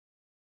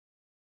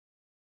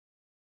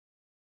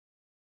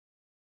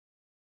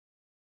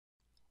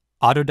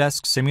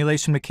Autodesk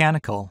Simulation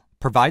Mechanical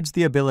provides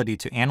the ability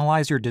to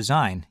analyze your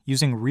design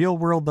using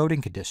real-world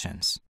loading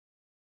conditions.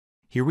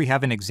 Here we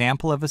have an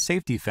example of a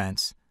safety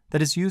fence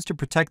that is used to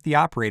protect the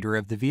operator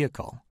of the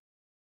vehicle.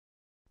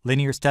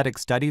 Linear static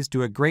studies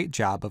do a great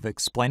job of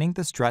explaining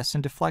the stress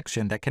and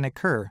deflection that can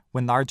occur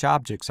when large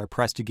objects are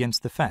pressed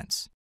against the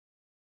fence.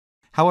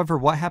 However,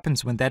 what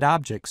happens when that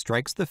object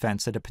strikes the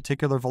fence at a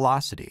particular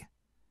velocity?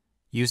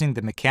 Using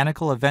the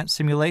mechanical event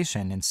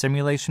simulation in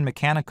Simulation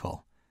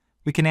Mechanical,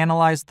 we can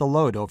analyze the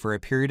load over a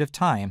period of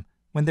time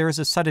when there is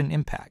a sudden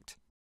impact.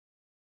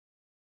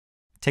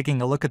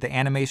 Taking a look at the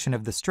animation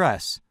of the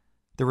stress,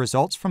 the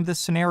results from this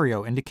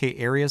scenario indicate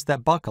areas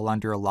that buckle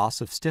under a loss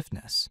of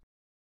stiffness.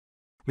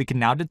 We can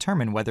now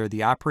determine whether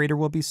the operator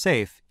will be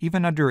safe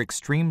even under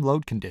extreme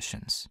load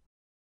conditions.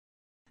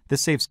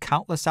 This saves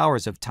countless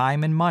hours of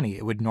time and money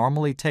it would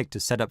normally take to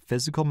set up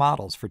physical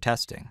models for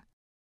testing.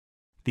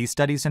 These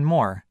studies and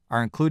more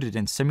are included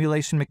in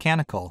Simulation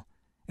Mechanical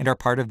and are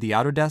part of the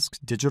Autodesk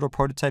digital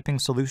prototyping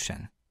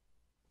solution.